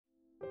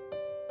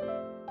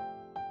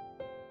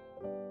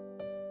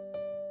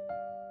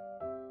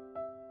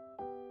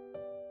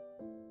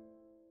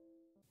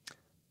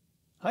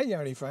Hi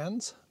Yarny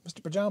friends,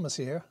 Mr. Pajamas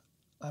here.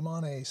 I'm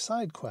on a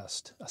side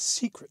quest, a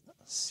secret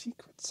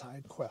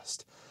side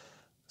quest.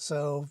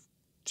 So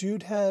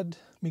Jude had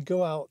me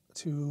go out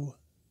to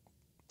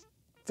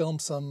film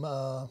some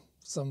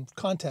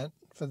content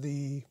for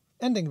the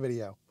ending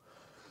video.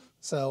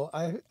 So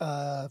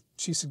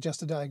she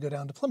suggested I go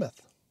down to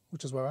Plymouth,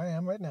 which is where I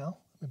am right now.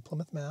 I'm in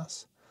Plymouth,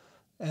 Mass.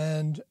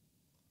 And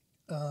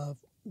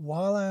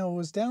while I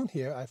was down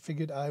here, I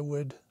figured I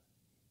would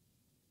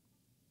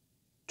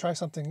try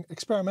something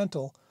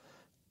experimental,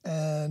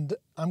 and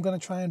I'm going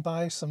to try and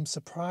buy some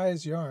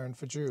surprise yarn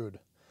for Jude.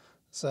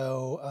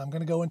 So I'm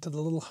going to go into the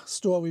little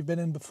store we've been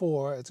in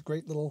before. It's a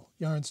great little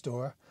yarn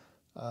store,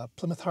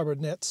 Plymouth Harbor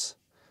Knits,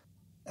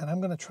 and I'm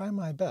going to try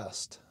my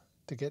best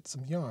to get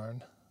some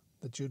yarn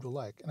that Jude will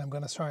like, and I'm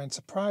going to try and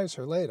surprise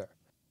her later.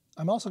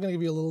 I'm also going to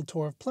give you a little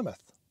tour of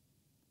Plymouth.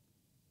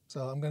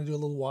 So I'm going to do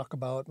a little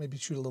walkabout, maybe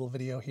shoot a little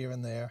video here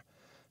and there,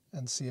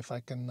 and see if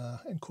I can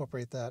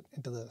incorporate that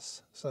into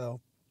this. So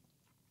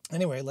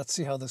anyway, let's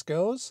see how this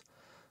goes.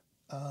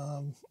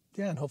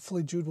 Yeah, and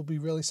hopefully Jude will be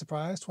really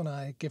surprised when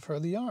I give her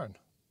the yarn,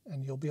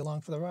 and you'll be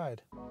along for the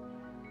ride.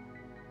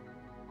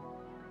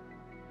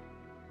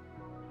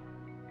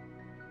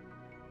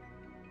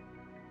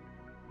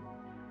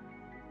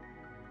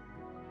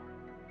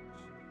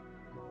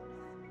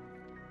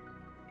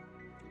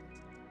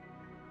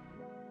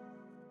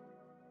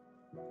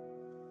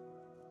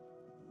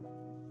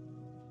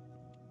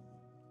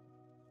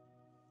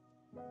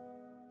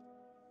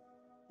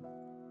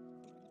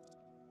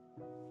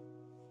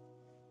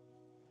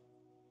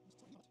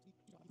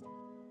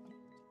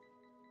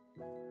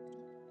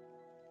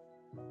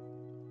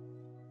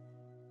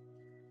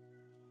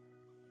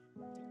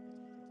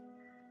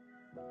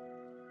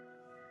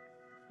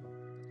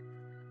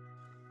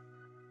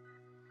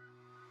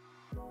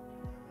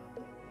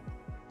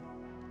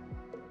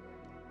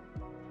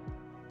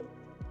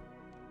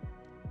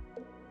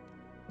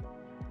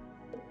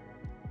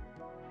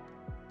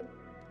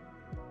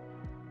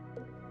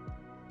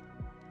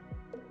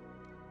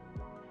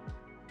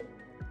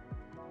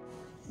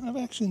 I've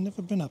actually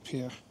never been up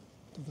here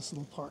to this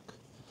little park.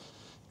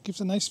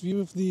 Gives a nice view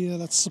of the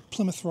that's the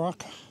Plymouth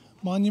Rock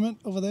monument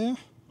over there,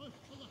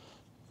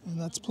 and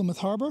that's Plymouth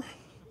Harbor.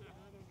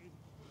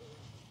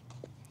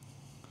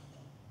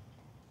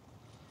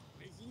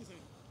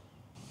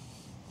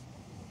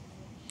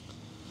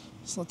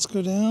 So let's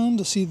go down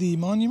to see the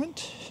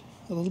monument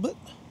a little bit.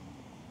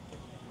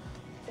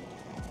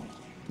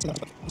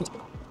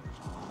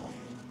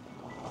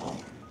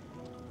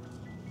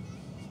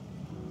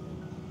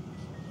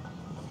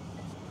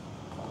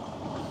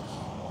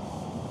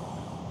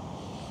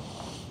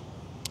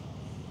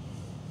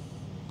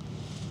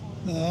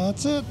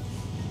 That's it.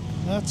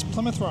 That's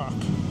Plymouth Rock.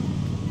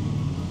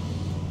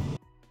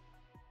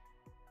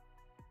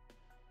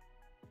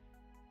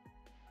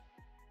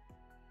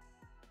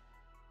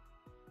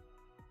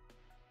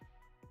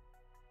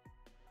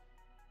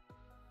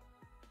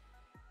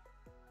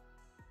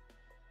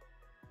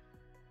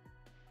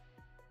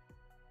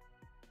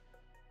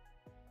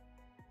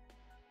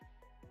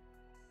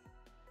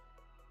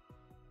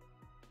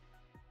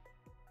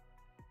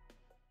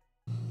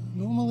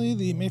 Normally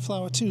the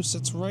Mayflower 2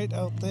 sits right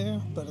out there,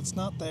 but it's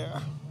not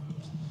there.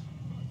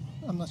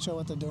 I'm not sure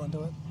what they're doing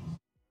to it.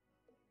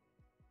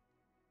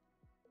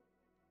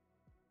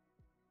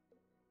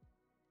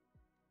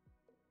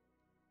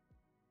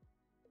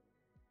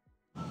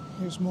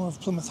 Here's more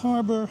of Plymouth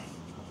Harbor.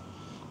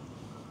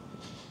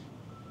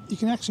 You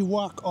can actually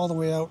walk all the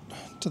way out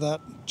to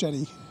that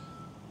jetty.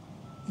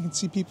 You can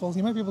see people,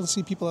 you might be able to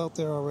see people out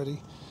there already.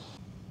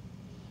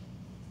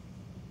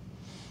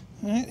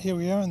 Alright, here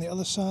we are on the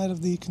other side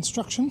of the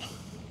construction,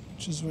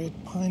 which is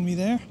right behind me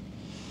there.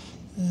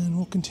 And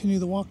we'll continue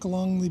the walk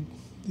along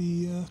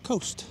the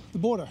coast, the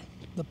border,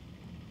 the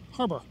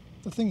harbor,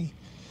 the thingy.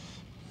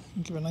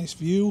 Give a nice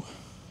view.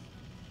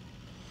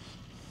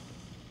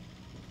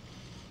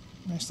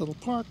 Nice little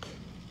park.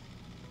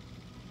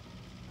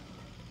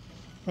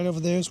 Right over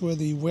there is where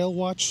the whale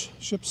watch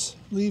ships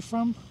leave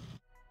from.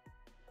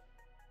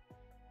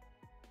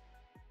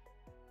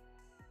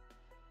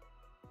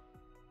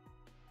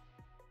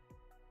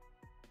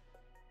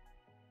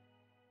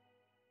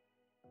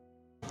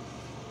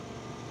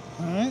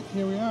 Alright,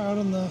 here we are out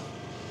on the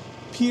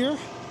pier.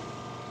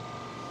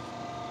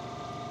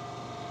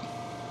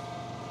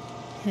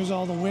 Here's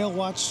all the whale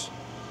watch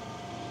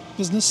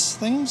business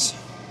things.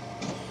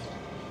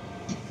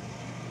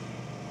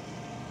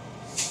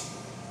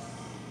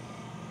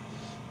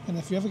 And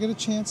if you ever get a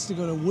chance to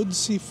go to Wood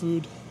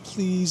Seafood,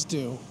 please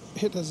do.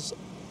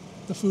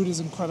 The food is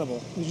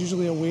incredible. There's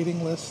usually a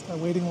waiting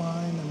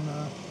line,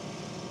 and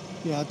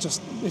yeah,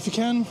 just if you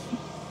can,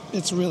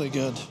 it's really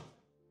good.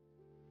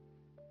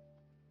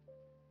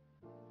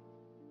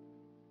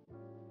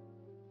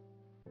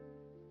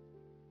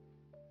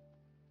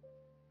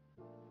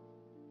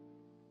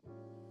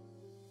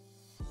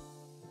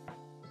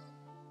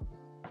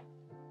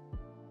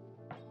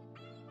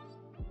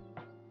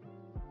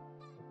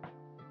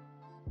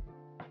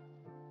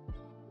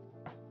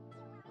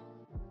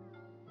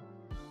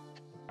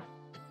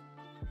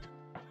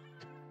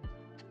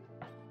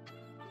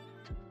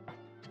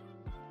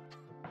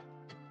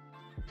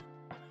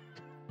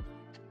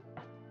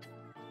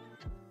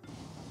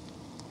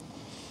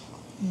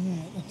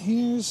 Alright, and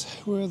here's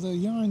where the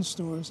yarn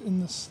store is, in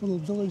this little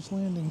village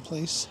landing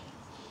place,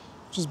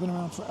 which has been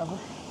around forever.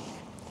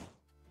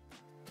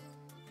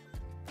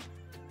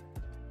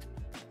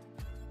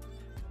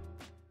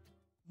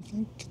 I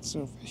think it's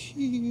over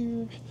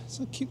here. It's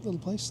a cute little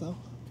place though.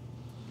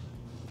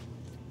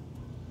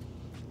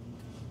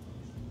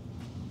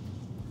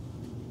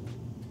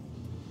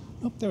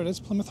 Oh, there it is,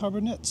 Plymouth Harbor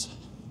Knits.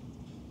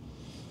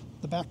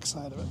 The back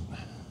side of it.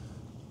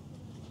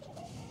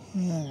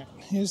 Alright,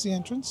 here's the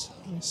entrance.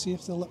 Let me see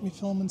if they'll let me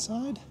film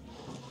inside.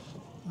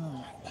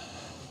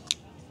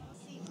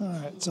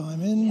 Alright, so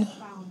I'm in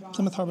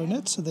Plymouth Harbor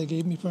Knits, so they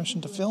gave me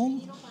permission to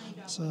film.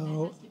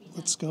 So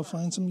let's go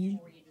find some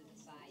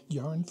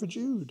yarn for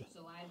Jude.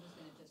 So I was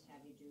going to just have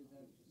you do the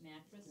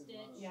mattress stitch,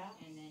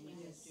 and then you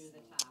just do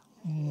the top.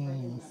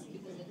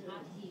 Because the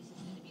top piece is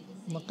going to be the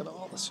same. Look at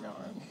all this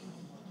yarn.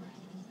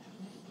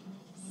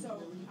 So,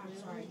 I'm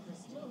sorry,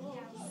 Christine.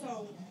 So,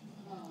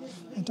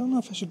 I don't know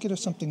if I should get her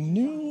something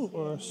new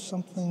or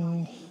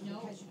something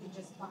because you can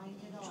just bind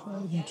it all.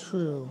 tried and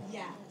true.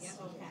 Yes,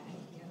 okay.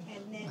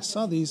 And then I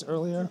saw these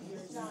earlier.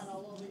 it's not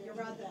all over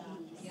your other.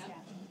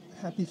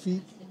 Happy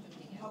Feet.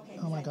 Okay.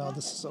 Oh my god,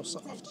 this is so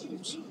soft.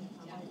 Oops. Yeah,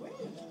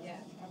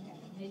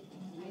 okay. I'd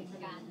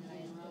forgotten that I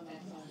wrote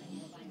that, so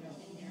you'll find it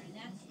in there. And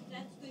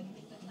that's good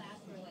if the class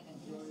for like a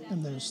 2 And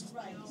there's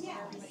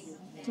Yes.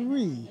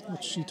 3,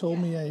 which she told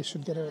me I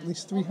should get her at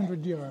least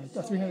 300 yarn,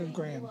 300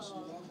 grams.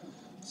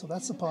 So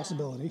that's a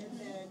possibility.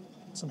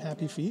 Some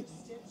Happy Feet.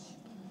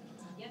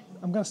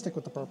 I'm gonna stick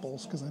with the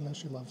purples because I know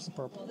she loves the This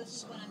purples.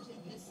 is what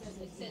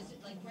it says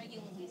like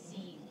regularly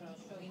seen, but I'll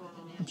show you what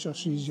the I'm sure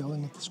she's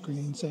yelling at the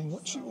screen saying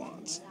what she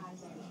wants.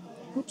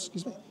 Oops,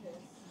 excuse me.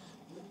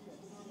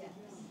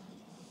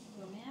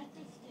 So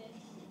mattress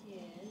stitch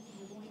is,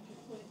 you're going to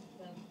put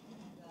the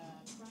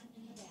front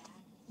and the back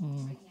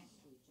right next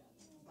to each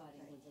other, but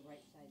with the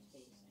right side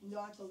facing.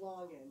 Not the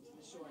long end,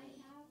 the short end.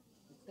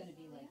 It's going to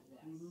be like this.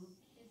 So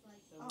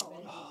Oh,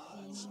 we're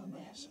going to seam Nice.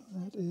 this,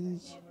 That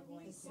is. and we're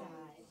going to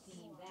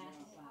seam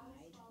that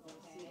side,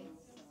 okay?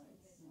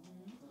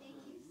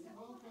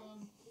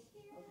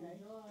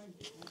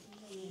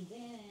 And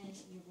then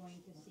you're going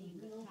to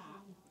seam the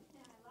top.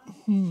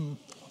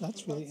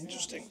 That's really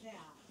interesting.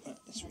 That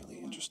is really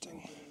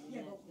interesting.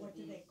 Yeah, but what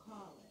do they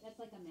call it? That's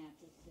like a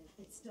mattress stitch.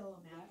 It's still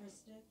a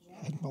mattress stitch?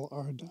 Admiral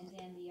R. And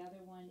then the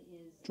other one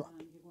is, Drop.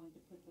 you're going to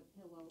put the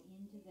pillow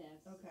into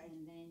this, Okay.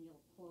 and then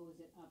you'll close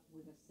it up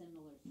with a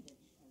similar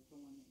stitch as the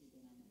one that you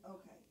did on the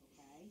top. Okay.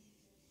 Okay?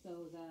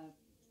 So the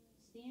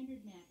standard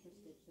mattress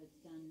stitch that's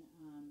done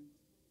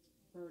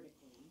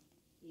vertically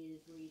is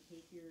where you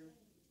take your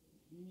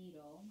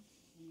needle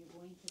and you're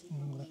going to be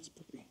going That's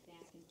pretty.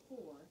 back and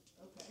forth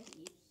Okay. to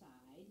each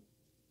side,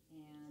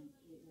 and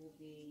it will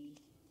be,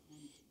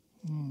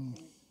 and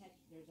it's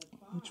there's a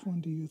bar Which one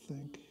do you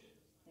think?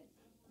 that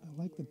I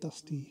like the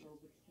dusty go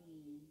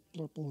between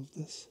blurple of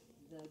this.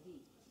 the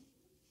V.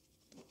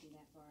 You see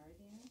that bar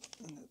there?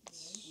 And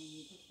it's And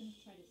you're just going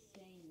to try to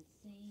stay in the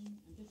same,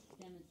 I'm just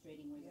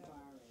demonstrating where the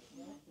bar is.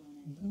 I'm not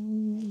doing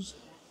anything. those.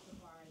 That's the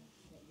bar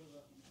that you're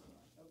looking for.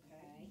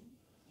 Okay?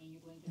 And you're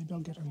going to Maybe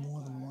I'll get her pick up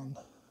more that than bar. one.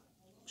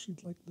 She'd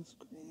like this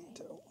green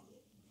too.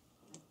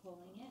 I'm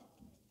pulling it.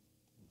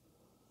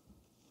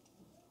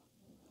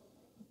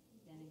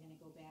 Then I'm going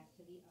to go back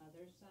to the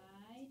other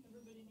side.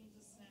 Everybody needs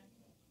a snack.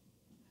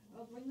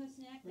 Oh, bring the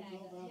snack bag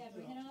up. Yeah,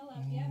 bring it all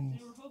up. Mm. Yep.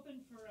 They were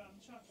hoping for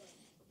chocolate.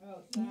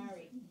 Oh,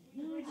 sorry.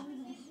 Will do.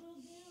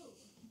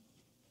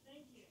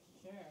 Thank you.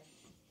 Sure.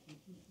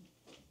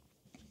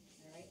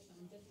 All right, so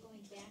I'm just going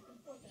back and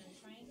forth, and I'm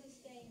trying to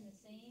stay in the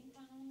same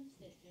column of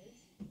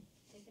stitches,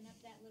 picking up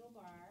that little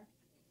bar.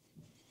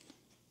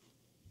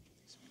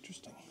 It's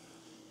interesting. Okay?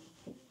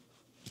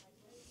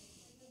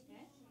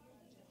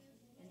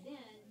 And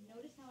then,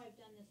 notice how I've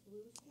done this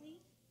loosely?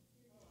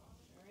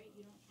 All right,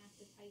 you don't have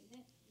to tighten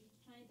it each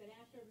time, but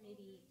after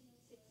maybe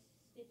 6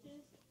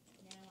 stitches,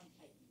 now I'm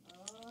tightening.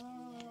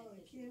 Oh,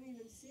 I can't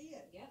even see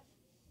it. Yep.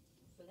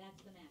 So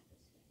that's the mattress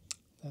stitch.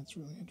 That's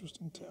really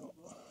interesting too.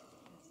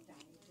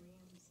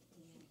 Diagrams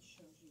and it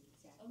shows you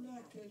exactly. I'm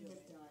not good with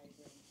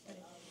diagrams. But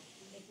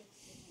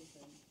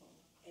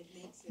it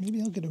makes it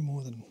Maybe I'll get her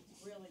more than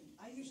really,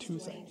 I used 2 to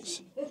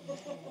things.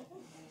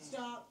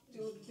 stop,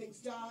 do the thing,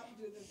 stop,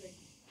 do the thing.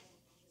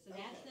 So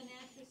that's the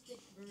mattress stitch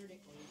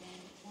vertically. Then,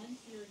 once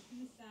your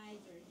 2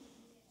 sides are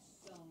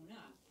sewn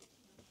up,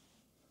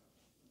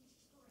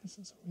 This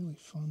is really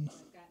fun.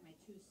 I've got my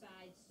 2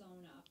 sides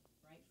sewn up,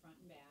 right, front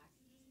and back.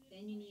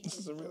 Then you need This to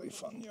is a really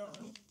fun yarn.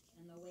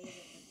 And the way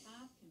that the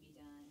top can be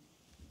done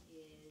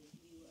is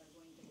you are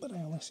going to But I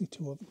only see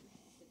 2 of them.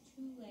 the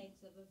 2 legs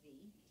of a V.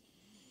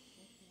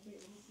 Wait,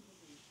 let me see the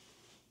V.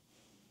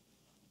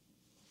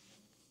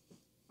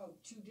 Oh,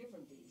 2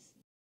 different V's.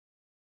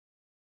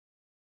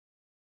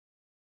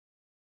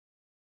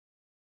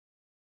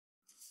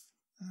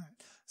 All right.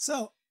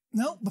 So,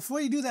 no,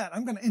 before you do that,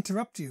 I'm going to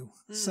interrupt you.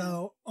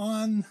 So,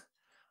 on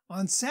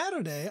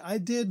Saturday, I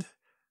did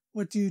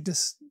what you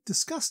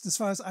discussed as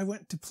far as I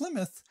went to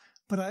Plymouth,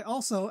 But I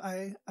also,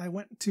 I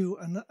went to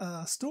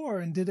a store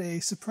and did a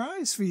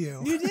surprise for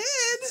you. You did?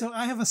 So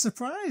I have a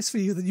surprise for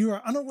you that you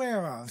are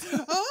unaware of.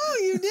 Oh,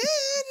 you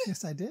did?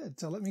 Yes, I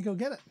did. So let me go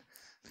get it.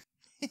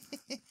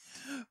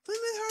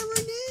 Plymouth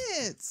Harbor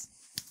knits.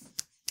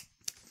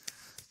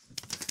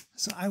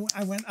 So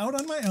I went out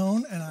on my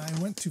own and I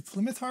went to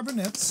Plymouth Harbor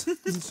Knits.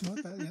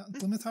 Yeah,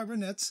 Plymouth Harbor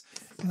Knits.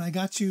 And I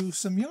got you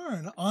some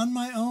yarn on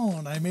my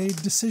own. I made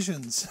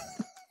decisions.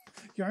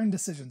 Yarn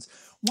decisions.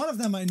 One of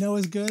them I know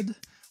is good.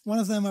 One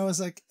of them I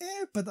was like,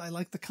 but I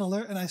like the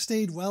color. And I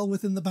stayed well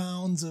within the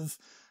bounds of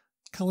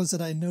colors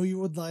that I know you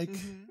would like.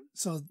 Mm-hmm.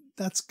 So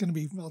that's going to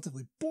be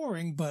relatively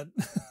boring, but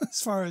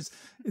as far as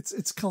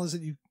it's colors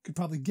that you could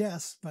probably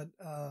guess, but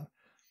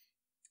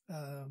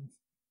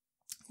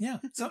yeah.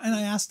 So and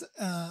I asked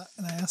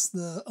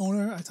the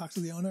owner. I talked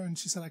to the owner, and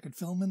she said I could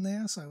film in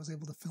there, so I was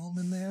able to film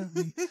in there,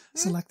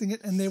 selecting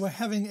it. And they were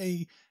having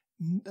a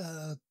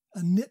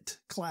knit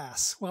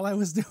class while I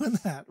was doing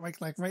that, like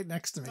right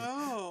next to me.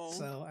 Oh.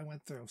 So I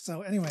went through.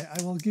 So anyway,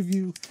 I will give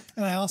you,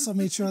 and I also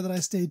made sure that I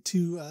stayed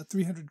to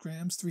 300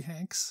 grams, 3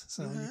 hanks,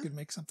 so you could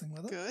make something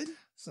with it. Good.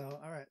 So,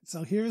 all right.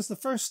 So here's the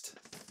first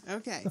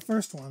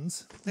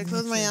ones. Can I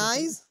close my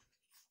eyes?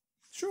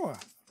 Sure.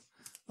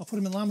 I'll put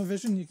them in Llama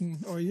Vision. You can,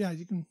 or yeah,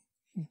 you can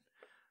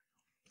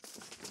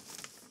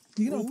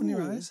open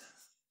your eyes.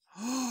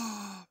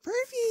 Oh,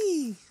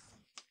 perfect.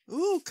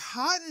 Ooh,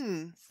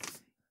 cotton.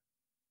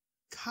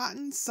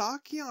 Cotton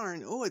sock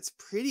yarn. Oh, it's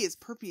pretty. It's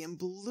purple and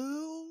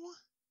blue.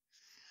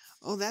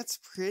 Oh, that's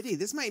pretty.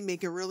 This might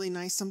make a really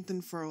nice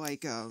something for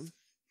like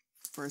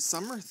for a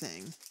summer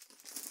thing.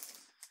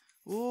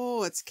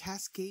 Oh, it's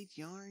Cascade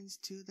yarns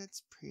too.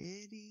 That's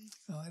pretty.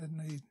 Oh, I didn't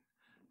know you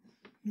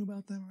knew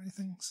about them or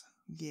anything. So.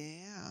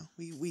 Yeah,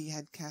 we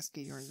had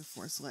Cascade yarns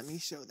before, so let me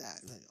show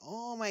that.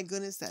 Oh my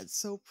goodness, that's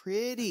so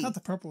pretty. I thought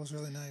the purple was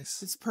really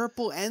nice. It's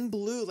purple and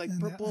blue, like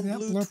and purple and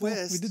blue blurple.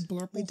 twist. We did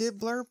blurple. We did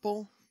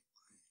blurple.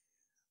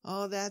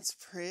 Oh, that's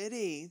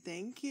pretty.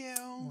 Thank you.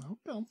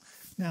 Welcome.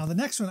 Now, the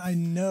next one I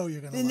know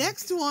you're going to like. The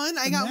next one,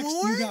 I got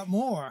more? You got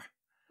more.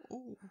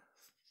 Oh.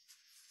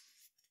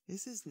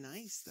 This is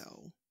nice,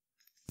 though.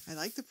 I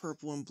like the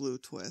purple and blue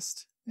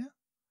twist. Yeah.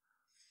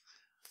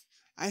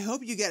 I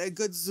hope you get a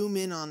good zoom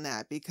in on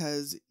that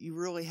because you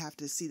really have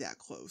to see that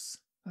close.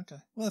 Okay.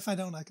 Well, if I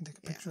don't, I can take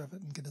a picture of it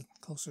and get a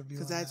closer view.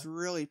 Because that's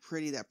really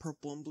pretty, that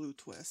purple and blue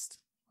twist.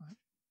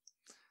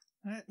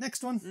 All right,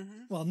 next one.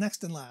 Mm-hmm. Well,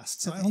 next and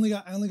last. So I only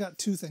got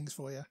 2 things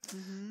for you.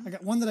 Mm-hmm. I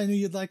got one that I knew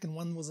you'd like, and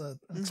one was an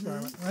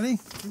experiment. Ready?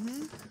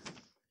 Mm-hmm.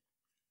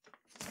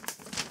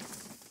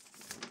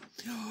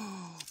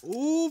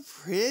 Oh,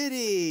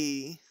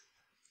 pretty.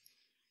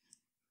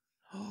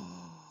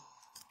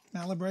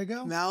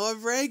 Malabrego.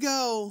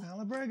 Malabrego.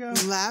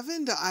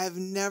 Lavender. I've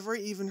never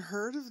even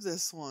heard of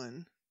this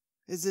one.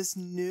 Is this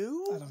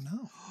new? I don't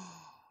know.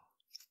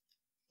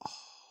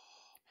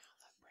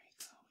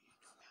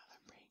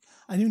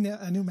 I knew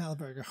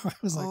Malabrego. I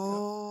was like,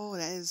 oh,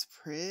 that is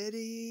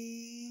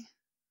pretty.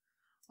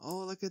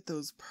 Oh, look at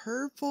those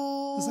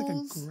purples. It's like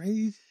a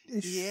grayish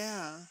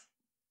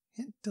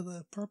hint to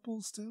the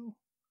purples too.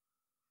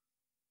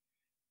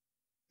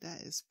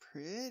 That is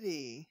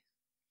pretty.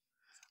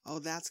 Oh,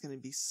 that's going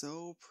to be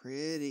so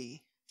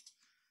pretty.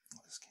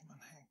 Oh, this came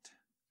unhanked.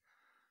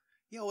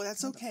 Yeah, well,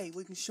 that's okay.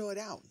 We can show it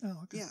out.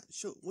 Oh, okay. Yeah,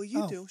 show. Well,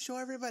 you do. Show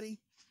everybody.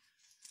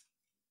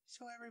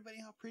 Show everybody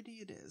how pretty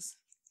it is.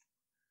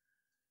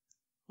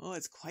 Oh,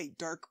 it's quite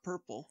dark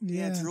purple.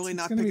 Yeah, it's really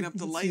not picking up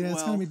the light well. Yeah,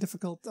 it's going to be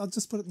difficult. I'll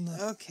just put it in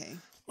the okay.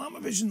 Llama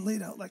Vision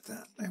laid out like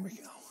that. There we go.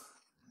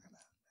 Look at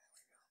that.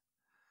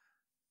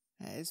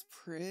 There we go. That is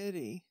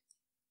pretty.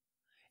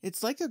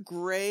 It's like a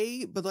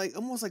gray, but like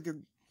almost like a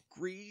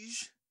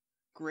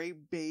gray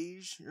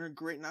beige, or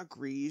gray, not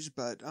greige,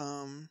 but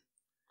well,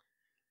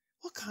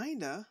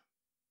 kinda.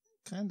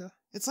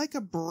 It's like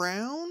a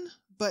brown,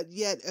 but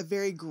yet a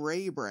very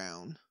gray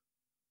brown.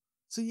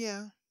 So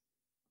yeah.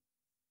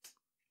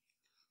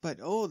 But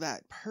oh,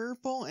 that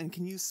purple, and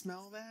can you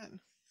smell that?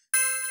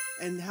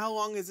 And how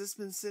long has this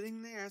been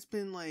sitting there? It's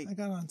been like I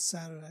got it on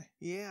Saturday.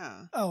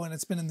 Yeah. Oh, and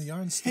it's been in the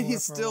yarn store. And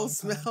it still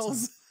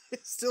smells.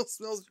 It still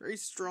smells very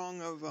strong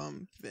of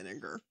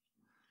vinegar.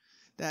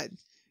 That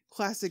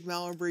classic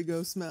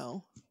Malabrego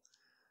smell.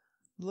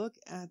 Look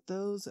at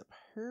those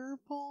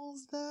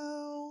purples,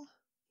 though.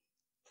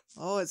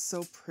 Oh, it's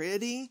so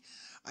pretty.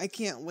 I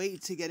can't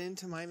wait to get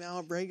into my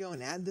Malabrego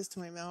and add this to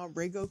my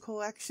Malabrego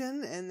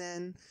collection, and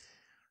then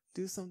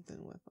do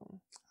something with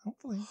them.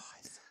 Hopefully. Oh,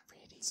 it's so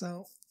pretty.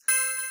 So,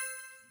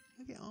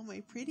 look at all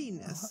my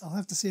prettiness. I'll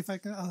have to see if I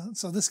can.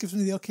 So this gives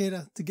me the okay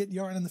to get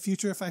yarn in the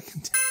future if I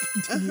can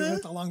continue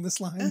it along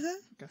this line.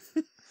 Okay.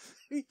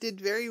 You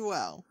did very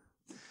well.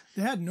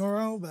 They had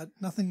Noro, but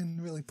nothing in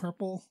really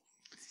purple.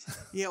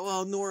 Yeah,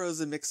 well, Noro's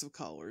a mix of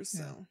colors,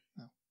 so.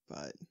 Yeah,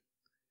 no.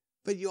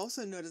 But you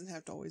also know it doesn't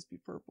have to always be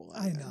purple.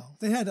 I know.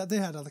 They had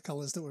other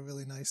colors that were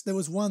really nice. There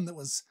was one that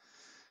was,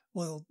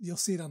 well, you'll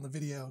see it on the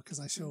video because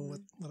I show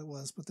what it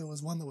was, but there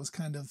was one that was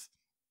kind of,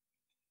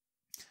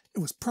 it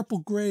was purple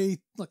gray,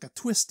 like a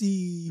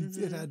twisty,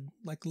 it had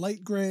like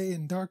light gray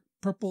and dark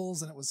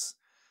purples, and it was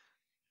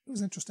it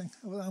was interesting.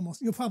 I was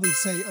almost, you'll probably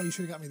say, oh, you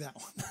should have got me that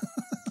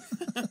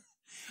one.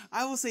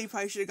 I will say you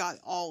probably should have got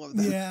all of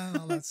them. Yeah,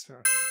 well, that's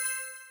true.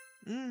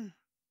 That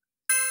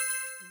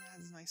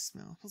has a nice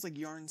smell. It smells like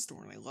yarn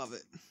store, and I love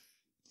it.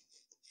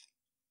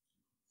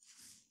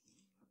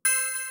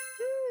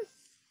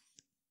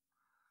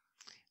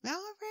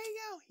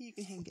 Malabrigo, you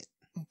can hang it.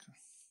 Okay,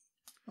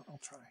 I'll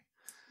try.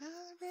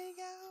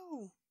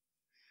 Malabrigo.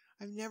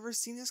 I've never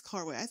seen this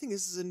colorway. I think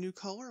this is a new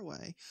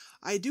colorway.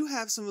 I do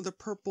have some of the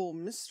purple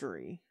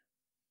mystery,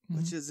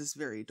 which is this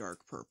very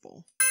dark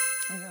purple.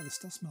 Oh yeah, this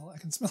still smell. I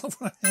can smell it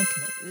when I'm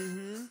hanking it.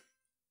 Mm-hmm.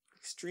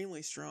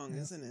 Extremely strong,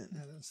 isn't it?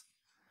 Yeah, it is.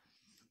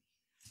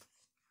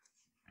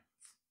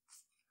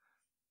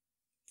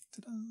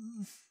 Ta-da!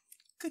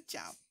 Good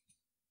job.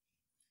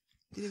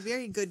 Did a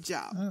very good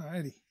job.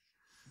 Alrighty.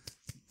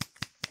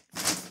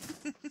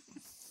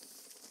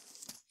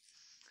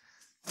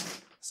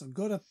 So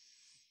go to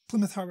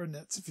Plymouth Harbor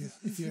Knits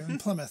if you're in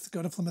Plymouth.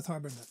 Go to Plymouth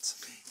Harbor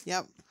Knits.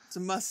 Yep, it's a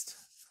must.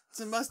 It's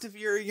a must if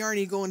you're a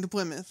yarny going to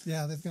Plymouth.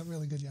 Yeah, they've got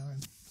really good yarn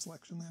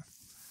selection there.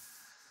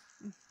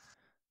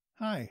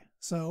 Hi.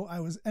 So I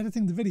was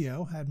editing the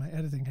video, had my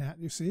editing hat,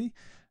 you see,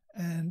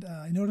 and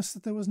I noticed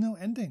that there was no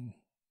ending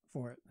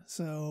for it.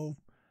 So,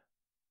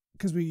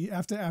 because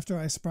after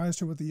I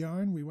surprised her with the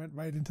yarn, we went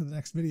right into the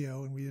next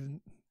video, and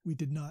we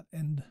did not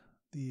end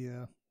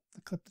the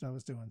clip that I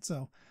was doing.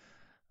 So,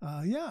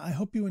 yeah, I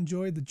hope you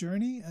enjoyed the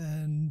journey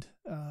and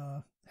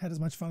had as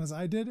much fun as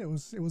I did. It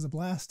was a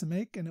blast to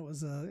make, and it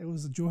was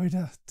a joy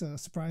to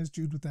surprise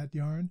Jude with that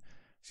yarn.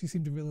 She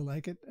seemed to really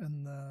like it,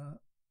 and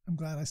I'm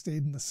glad I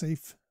stayed in the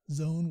safe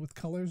zone with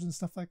colors and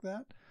stuff like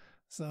that.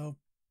 So,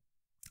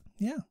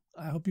 yeah,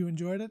 I hope you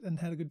enjoyed it and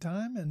had a good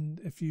time. And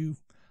if you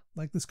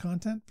like this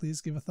content, please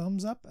give a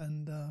thumbs up,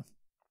 and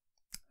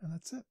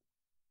that's it.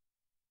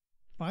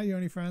 Bye,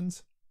 yarny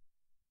friends.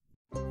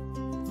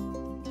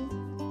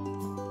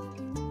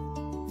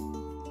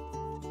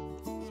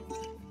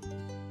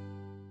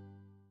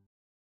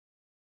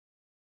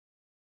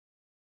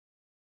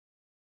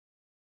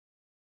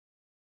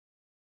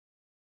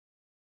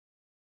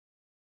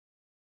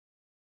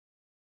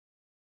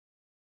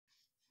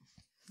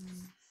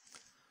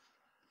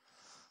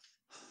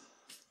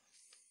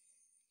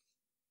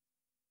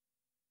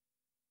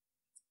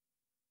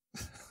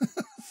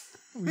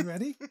 Are we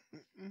ready?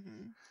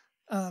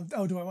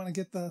 Oh, do I want to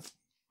get do I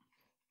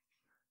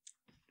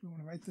want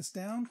to write this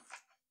down?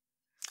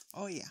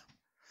 Oh, yeah.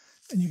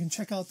 And you can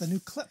check out the new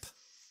clip.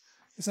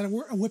 Is that a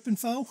whip and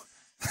foe?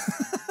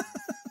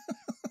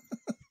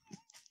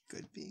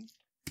 Could be.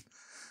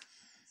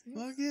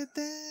 Look at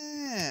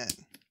that.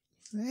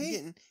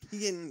 See? You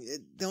getting,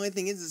 the only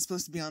thing is it's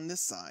supposed to be on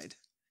this side.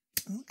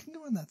 Oh, it can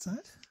go on that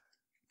side.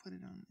 Put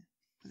it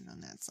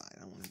on that side.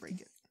 I don't want to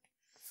break it.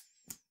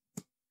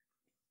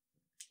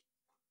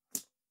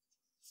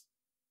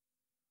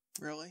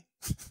 Really?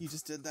 You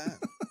just did that?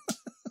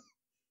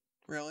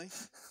 Really?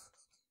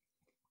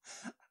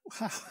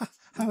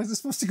 How is it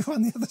supposed to go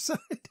on the other side?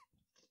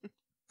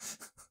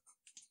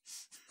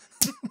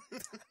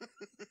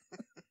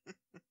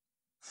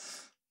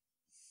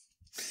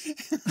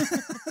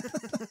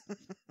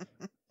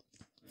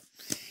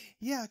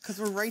 Yeah, because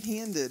we're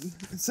right-handed.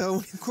 So,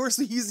 of course,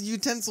 we use the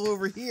utensil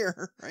over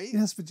here, right?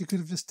 Yes, but you could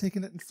have just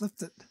taken it and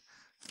flipped it.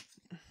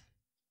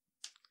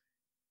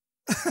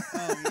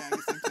 Oh, yeah, I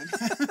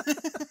guess I could.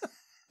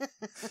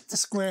 It's a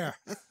square.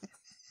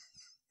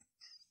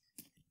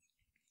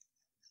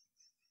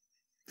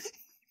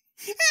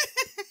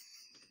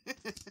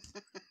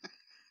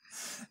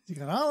 You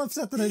got all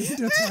upset that I didn't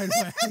do it the right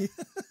way.